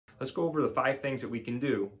let's go over the 5 things that we can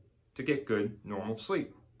do to get good, normal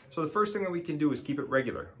sleep. So the first thing that we can do is keep it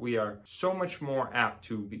regular. We are so much more apt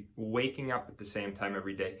to be waking up at the same time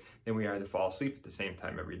every day than we are to fall asleep at the same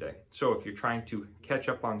time every day. So if you're trying to catch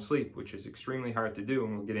up on sleep, which is extremely hard to do,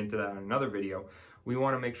 and we'll get into that in another video, we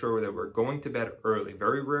want to make sure that we're going to bed early.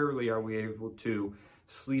 Very rarely are we able to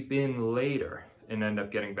sleep in later and end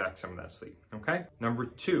up getting back some of that sleep, okay? Number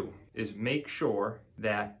 2 is make sure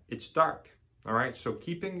that it's dark, all right? So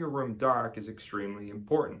keeping your room dark is extremely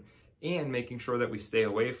important, and making sure that we stay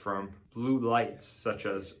away from blue lights such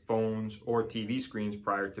as phones or TV screens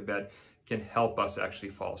prior to bed can help us actually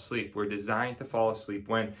fall asleep. We're designed to fall asleep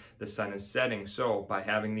when the sun is setting, so by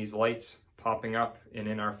having these lights popping up and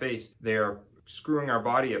in our face, they're screwing our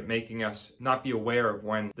body up, making us not be aware of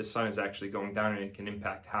when the sun is actually going down, and it can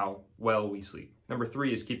impact how well we sleep. Number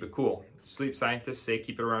 3 is keep it cool. Sleep scientists say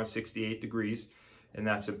keep it around 68 degrees, and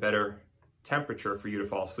that's a better temperature for you to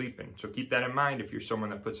fall asleep in. So keep that in mind if you're someone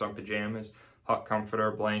that puts on pajamas, hot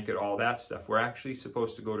comforter, blanket, all that stuff. We're actually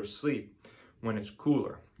supposed to go to sleep when it's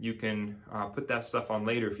cooler. You can put that stuff on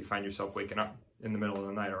later if you find yourself waking up in the middle of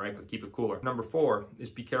the night, all right? But keep it cooler. Number 4 is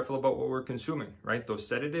be careful about what we're consuming, right? Those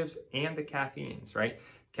sedatives and the caffeines, right?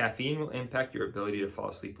 Caffeine will impact your ability to fall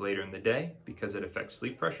asleep later in the day because it affects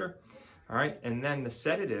sleep pressure, all right? And then the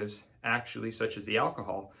sedatives, actually, such as the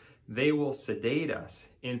alcohol, they will sedate us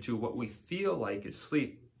into what we feel like is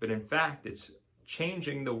sleep, but in fact, it's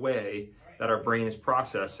changing the way that our brain is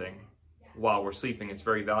processing while we're sleeping. It's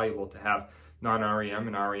very valuable to have non-REM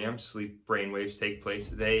and REM sleep brain waves take place.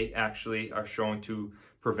 They actually are shown to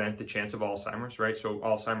prevent the chance of Alzheimer's, right? So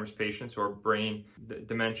Alzheimer's patients or brain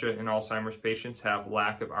dementia in Alzheimer's patients have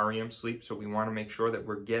lack of REM sleep. So we want to make sure that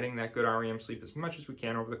we're getting that good REM sleep as much as we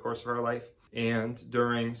can over the course of our life. And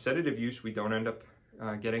during sedative use, we don't end up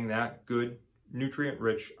getting that good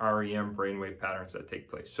nutrient-rich REM brainwave patterns that take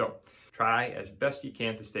place. So try as best you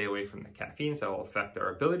can to stay away from the caffeines that will affect our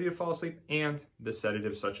ability to fall asleep, and the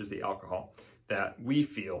sedatives such as the alcohol that we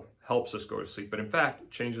feel helps us go to sleep, but in fact, it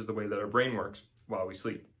changes the way that our brain works while we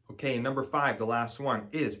sleep. Okay, and number 5, the last one,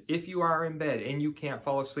 is if you are in bed and you can't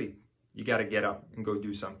fall asleep, you got to get up and go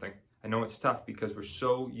do something. I know it's tough because we're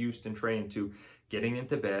so used and trained to getting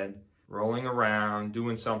into bed, rolling around,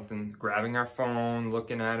 doing something, grabbing our phone,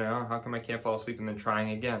 looking at it, oh, how come I can't fall asleep, and then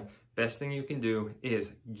trying again. Best thing you can do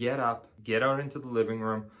is get up, get out into the living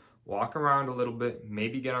room, walk around a little bit,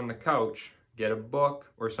 maybe get on the couch, get a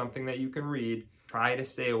book or something that you can read. Try to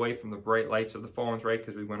stay away from the bright lights of the phones, right?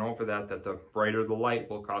 Because we went over that the brighter the light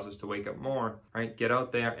will cause us to wake up more, right? Get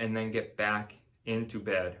out there and then get back into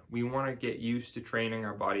bed. We want to get used to training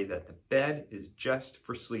our body that the bed is just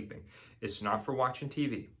for sleeping. It's not for watching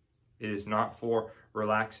TV. It is not for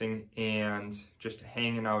relaxing and just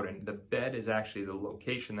hanging out. And the bed is actually the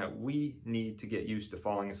location that we need to get used to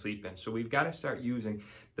falling asleep in. So we've got to start using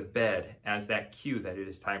the bed as that cue that it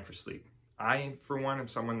is time for sleep. I, for one, am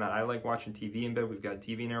someone that I like watching TV in bed. We've got a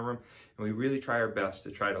TV in our room, and we really try our best to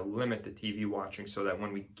try to limit the TV watching so that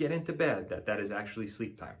when we get into bed, that is actually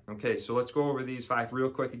sleep time. Okay, so let's go over these 5 real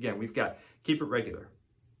quick again. We've got keep it regular,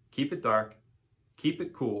 keep it dark, keep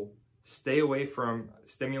it cool, stay away from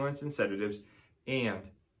stimulants and sedatives, and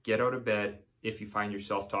get out of bed if you find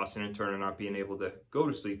yourself tossing and turning, not being able to go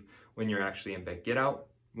to sleep when you're actually in bed. Get out,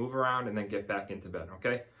 move around, and then get back into bed,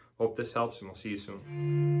 okay? Hope this helps, and we'll see you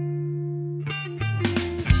soon.